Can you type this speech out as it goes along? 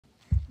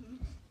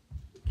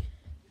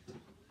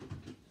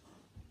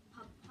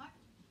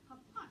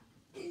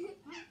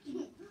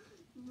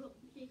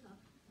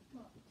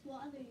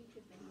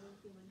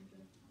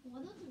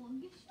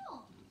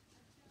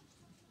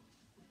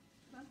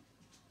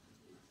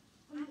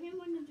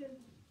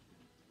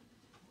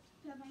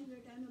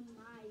turn on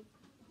my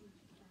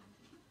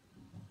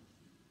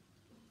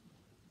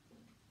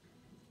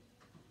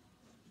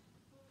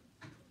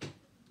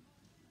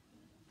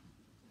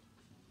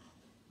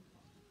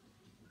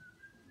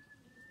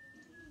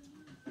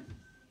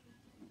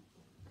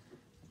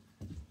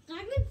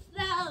Gangen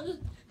Style.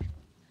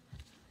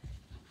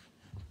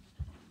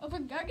 Of a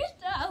Gangen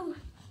Style.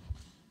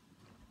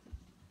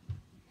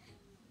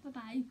 Bye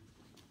bye.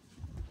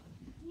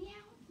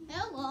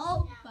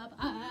 Hello. Bye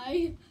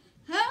bye.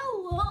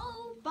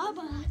 Hello. Bye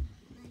bye.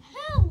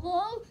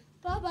 Hello.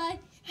 Bye bye.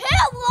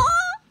 Hello.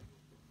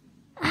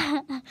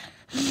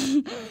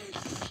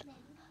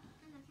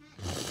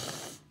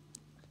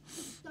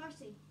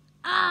 Darcy.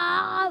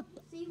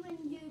 See when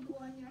you go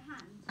on your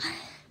hands.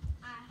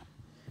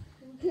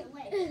 Hold it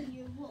away and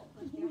you walk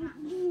with your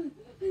hands.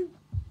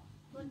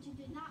 Want to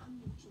do that on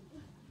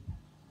YouTube?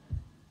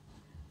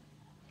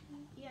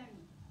 Yeah.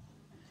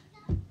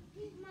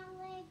 My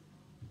leg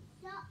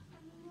stop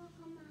and walk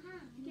on my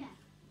hand. Yeah.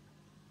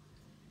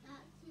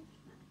 That's it.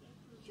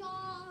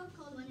 Sure,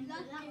 when you do that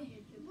on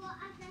YouTube. What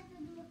I said to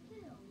do a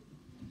pool.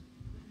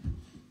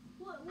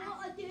 What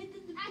I did in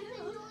the I can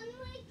pool? only do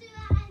it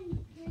in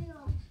the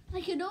pool.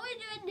 I can only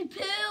do it in the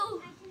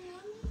pool. I can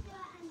only do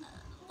it in the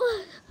pool.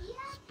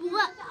 Yeah.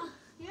 What?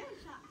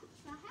 Here's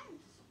the house.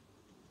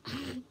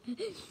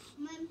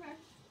 Remember,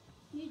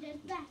 you did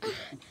that.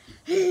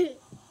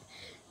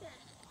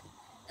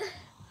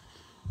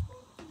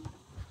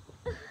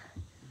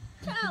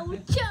 Ciao,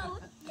 ciao,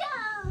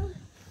 ciao.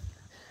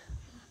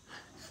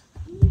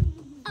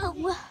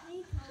 Oh,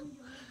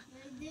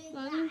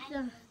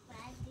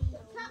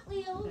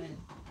 cartwheel.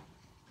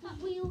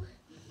 Cartwheel.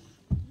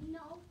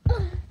 No.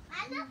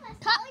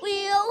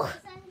 Cartwheel.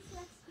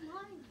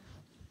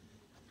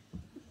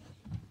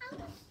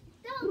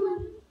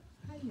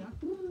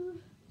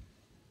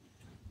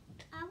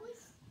 I was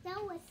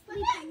still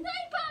asleep. And then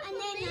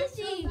I saw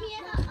busy.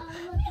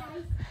 look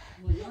guys.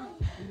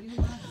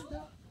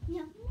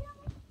 No.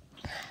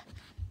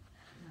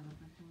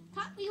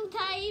 Cartwheel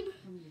time.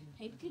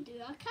 Time to do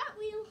a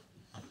cartwheel.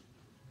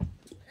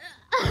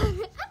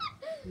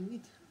 You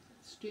need to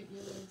straighten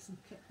your legs and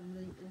kick them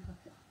right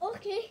over.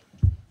 Okay.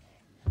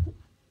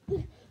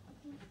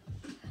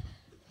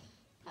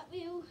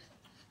 Cartwheel.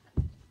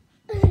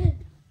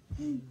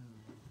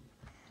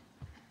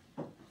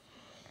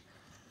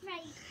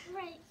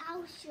 Right,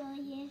 I'll show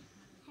you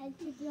how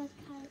to do a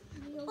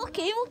cartwheel.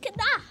 Okay, look at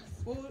that.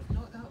 Oh,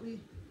 not that way.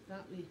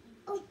 That way.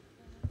 Oh.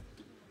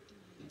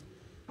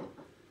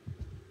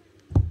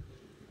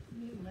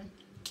 Nearly.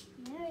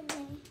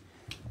 Nearly.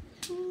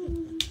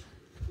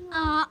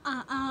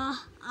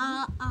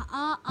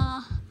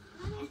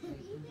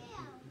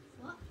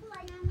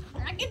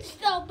 I can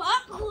still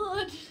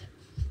backwards.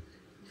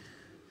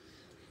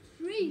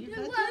 Three, You two,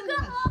 did one, do go.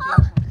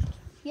 that.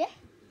 Yeah.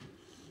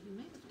 You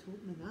might have told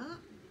me that.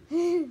 I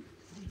did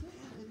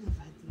that in the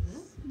video.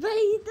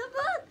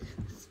 Spider-Man,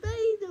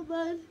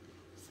 Spider-Man,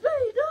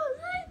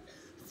 Spider-Man,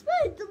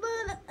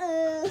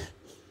 Spider-Man.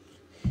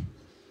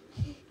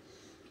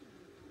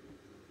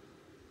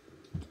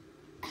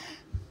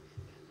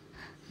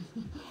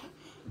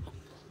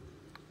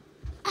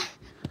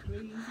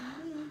 Crazy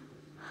man.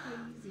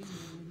 Crazy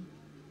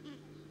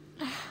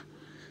man.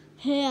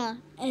 Here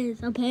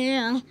is a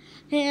pear.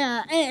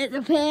 Here is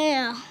a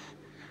pear.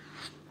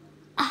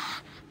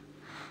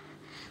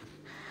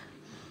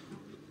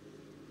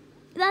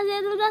 That's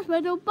it of this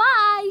video.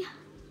 Bye.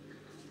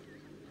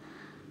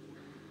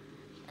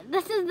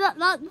 This is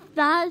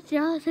that's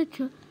just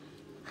a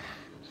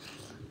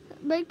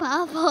big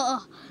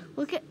papa.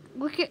 Look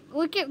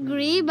at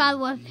green man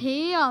was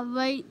here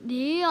right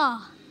there.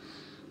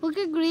 Look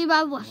at green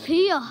man was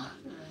here.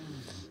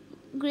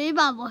 Green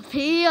man was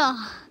here.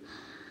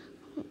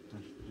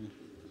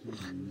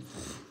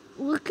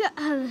 Look at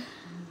her.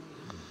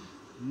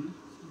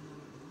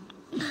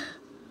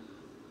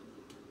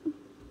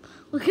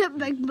 Look at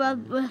Big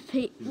Man with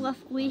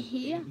me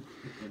here.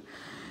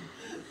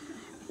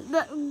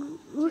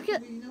 Look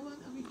at You know what?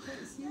 Are we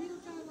quite serial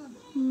driver?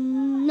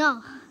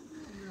 no.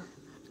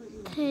 That's what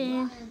you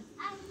Ten.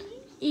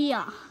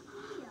 Yeah.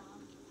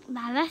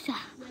 Melissa.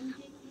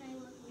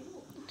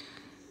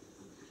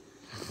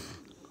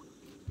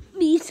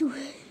 Me too.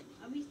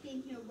 Are we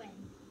staying here when?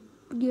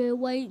 Yeah,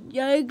 wait,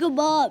 yeah, come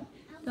on.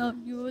 Now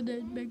you're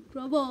in big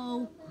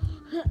trouble.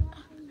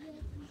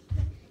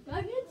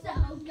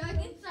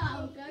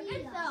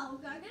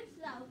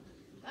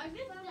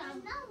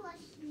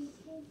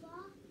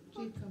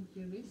 Jacob,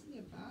 you're racing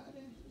your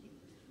battery.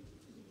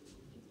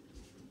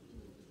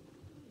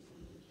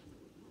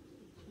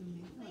 You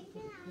make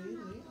that play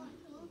later.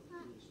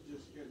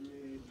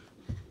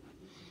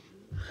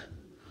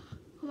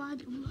 Come on.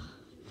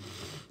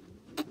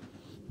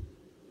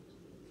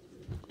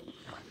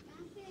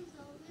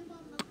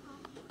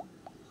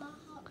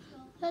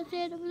 That's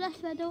it of this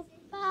video.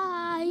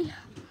 Bye.